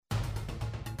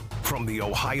From the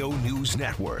Ohio News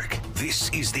Network, this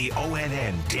is the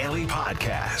ONN Daily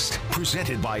Podcast,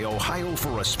 presented by Ohio for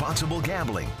Responsible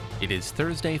Gambling. It is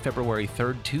Thursday, February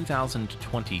 3rd,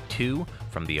 2022.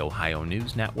 From the Ohio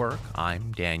News Network,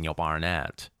 I'm Daniel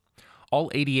Barnett. All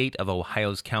 88 of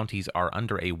Ohio's counties are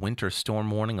under a winter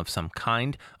storm warning of some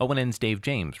kind. ONN's Dave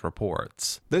James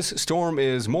reports. This storm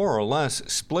is more or less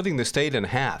splitting the state in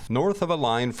half. North of a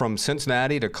line from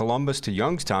Cincinnati to Columbus to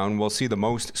Youngstown will see the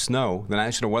most snow. The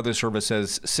National Weather Service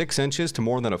says 6 inches to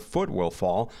more than a foot will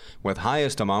fall, with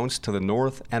highest amounts to the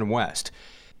north and west,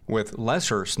 with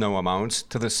lesser snow amounts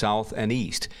to the south and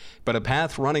east. But a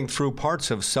path running through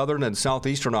parts of southern and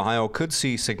southeastern Ohio could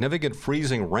see significant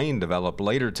freezing rain develop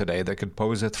later today that could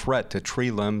pose a threat to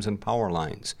tree limbs and power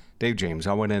lines. Dave James,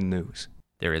 ONN News.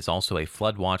 There is also a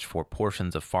flood watch for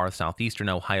portions of far southeastern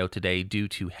Ohio today due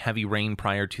to heavy rain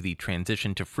prior to the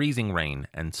transition to freezing rain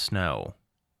and snow.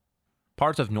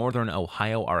 Parts of northern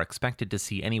Ohio are expected to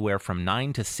see anywhere from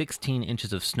 9 to 16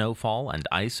 inches of snowfall and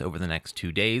ice over the next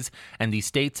 2 days, and the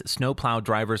state's snowplow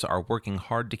drivers are working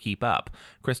hard to keep up.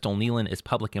 Crystal Nealon is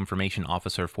Public Information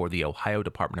Officer for the Ohio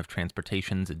Department of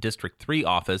Transportation's District 3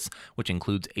 office, which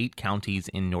includes 8 counties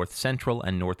in north central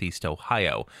and northeast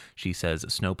Ohio. She says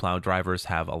snowplow drivers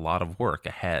have a lot of work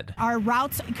ahead. Our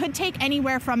routes could take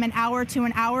anywhere from an hour to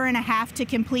an hour and a half to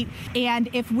complete, and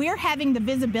if we're having the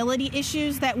visibility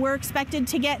issues that we're expected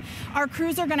to get, our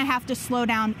crews are going to have to slow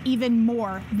down even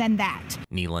more than that.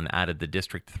 Nealon added the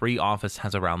District 3 office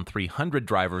has around 300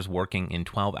 drivers working in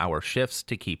 12-hour shifts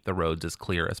to keep the roads as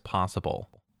clear as possible.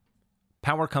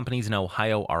 Power companies in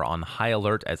Ohio are on high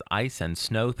alert as ice and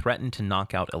snow threaten to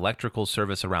knock out electrical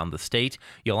service around the state.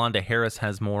 Yolanda Harris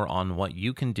has more on what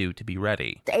you can do to be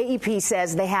ready. The AEP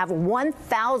says they have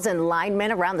 1,000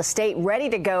 linemen around the state ready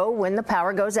to go when the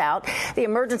power goes out. The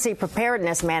emergency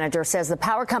preparedness manager says the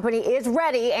power company is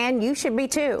ready, and you should be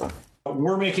too.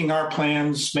 We're making our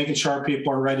plans, making sure our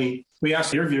people are ready. We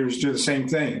ask your viewers to do the same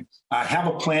thing. Have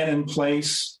a plan in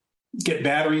place. Get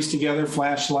batteries together,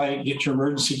 flashlight, get your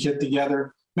emergency kit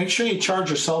together. Make sure you charge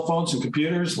your cell phones and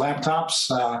computers,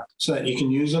 laptops, so that you can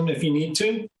use them if you need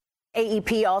to.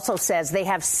 AEP also says they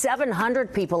have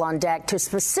 700 people on deck to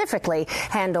specifically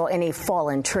handle any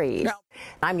fallen trees.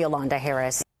 I'm Yolanda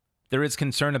Harris. There is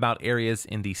concern about areas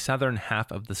in the southern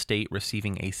half of the state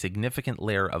receiving a significant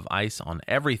layer of ice on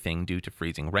everything due to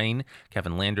freezing rain.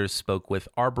 Kevin Landers spoke with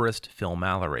arborist Phil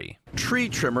Mallory. Tree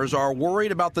trimmers are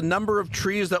worried about the number of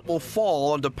trees that will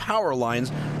fall onto power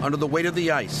lines under the weight of the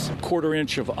ice. Quarter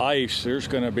inch of ice, there's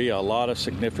going to be a lot of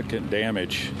significant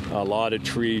damage. A lot of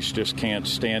trees just can't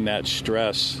stand that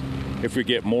stress. If we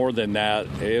get more than that,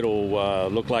 it'll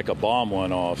look like a bomb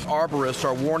went off. Arborists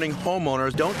are warning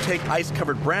homeowners, don't take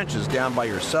ice-covered branches down by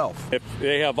yourself. If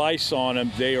they have ice on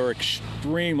them, they are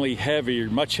extremely heavy,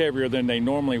 much heavier than they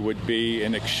normally would be,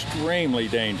 and extremely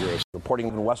dangerous. Reporting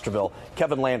in Westerville,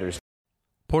 Kevin Landers.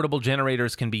 Portable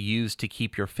generators can be used to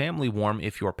keep your family warm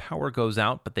if your power goes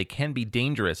out, but they can be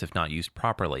dangerous if not used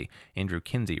properly. Andrew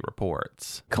Kinsey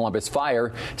reports. Columbus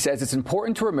Fire says it's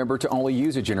important to remember to only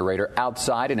use a generator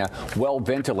outside in a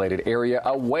well-ventilated area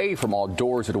away from all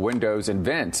doors and windows and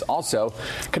vents. Also,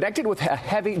 connected with a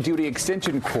heavy-duty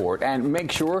extension cord, and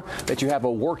make sure that you have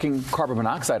a working carbon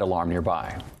monoxide alarm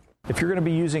nearby. If you're going to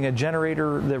be using a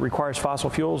generator that requires fossil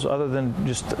fuels other than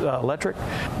just electric,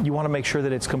 you want to make sure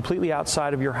that it's completely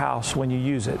outside of your house when you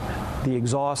use it. The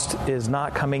exhaust is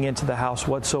not coming into the house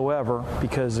whatsoever,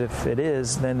 because if it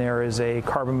is, then there is a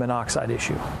carbon monoxide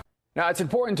issue. Now, it's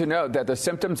important to note that the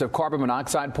symptoms of carbon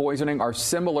monoxide poisoning are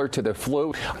similar to the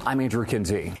flu. I'm Andrew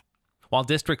Kinsey. While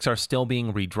districts are still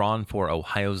being redrawn for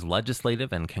Ohio's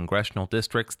legislative and congressional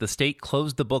districts, the state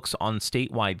closed the books on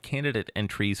statewide candidate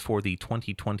entries for the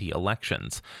 2020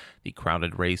 elections. The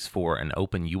crowded race for an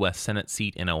open U.S. Senate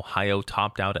seat in Ohio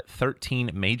topped out at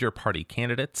 13 major party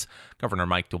candidates. Governor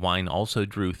Mike DeWine also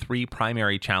drew 3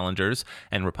 primary challengers,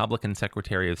 and Republican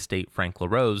Secretary of State Frank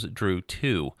LaRose drew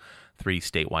 2. 3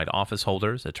 statewide office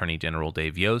holders, Attorney General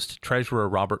Dave Yost, Treasurer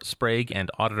Robert Sprague,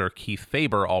 and Auditor Keith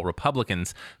Faber, all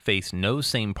Republicans, face no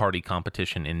same-party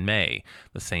competition in May.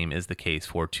 The same is the case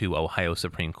for 2 Ohio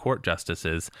Supreme Court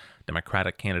justices.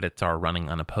 Democratic candidates are running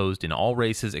unopposed in all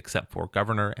races except for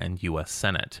governor and U.S.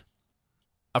 Senate.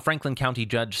 A Franklin County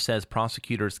judge says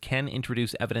prosecutors can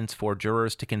introduce evidence for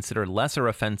jurors to consider lesser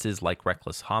offenses like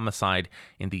reckless homicide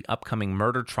in the upcoming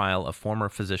murder trial of former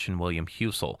physician William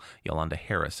Husel. Yolanda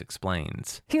Harris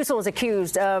explains. Husel is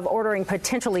accused of ordering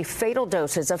potentially fatal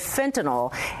doses of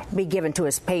fentanyl be given to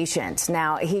his patients.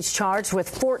 Now, he's charged with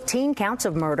 14 counts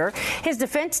of murder. His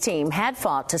defense team had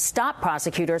fought to stop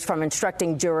prosecutors from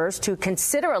instructing jurors to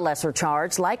consider a lesser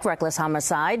charge like reckless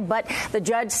homicide, but the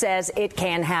judge says it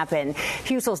can happen.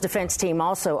 Husel's defense team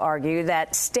also argued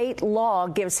that state law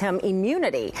gives him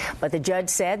immunity, but the judge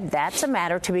said that's a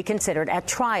matter to be considered at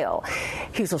trial.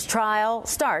 Husel's trial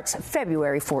starts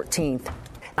February 14th.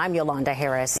 I'm Yolanda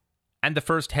Harris. And the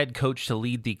first head coach to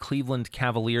lead the Cleveland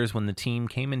Cavaliers when the team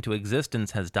came into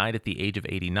existence has died at the age of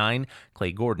 89.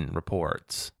 Clay Gordon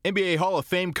reports. NBA Hall of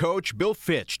Fame coach Bill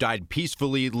Fitch died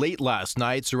peacefully late last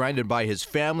night, surrounded by his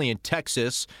family in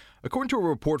Texas. According to a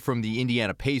report from the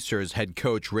Indiana Pacers head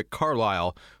coach Rick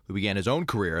Carlisle, who began his own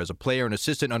career as a player and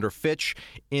assistant under Fitch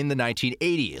in the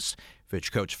 1980s.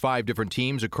 Fitch coached 5 different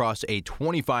teams across a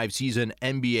 25-season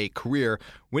NBA career,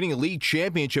 winning a league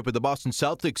championship with the Boston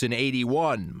Celtics in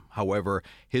 '81. However,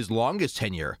 his longest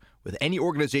tenure with any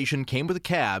organization came with the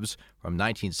Cavs from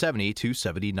 1970 to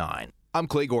 '79. I'm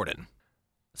Clay Gordon.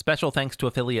 Special thanks to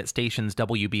affiliate stations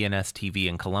WBNS-TV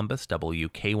in Columbus,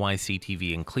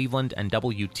 WKYC-TV in Cleveland, and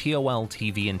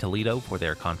WTOL-TV in Toledo for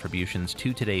their contributions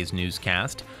to today's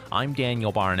newscast. I'm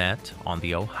Daniel Barnett on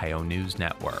the Ohio News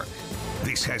Network.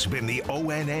 This has been the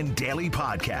ONN Daily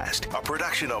Podcast, a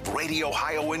production of Radio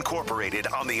Ohio Incorporated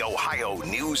on the Ohio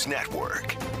News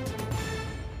Network.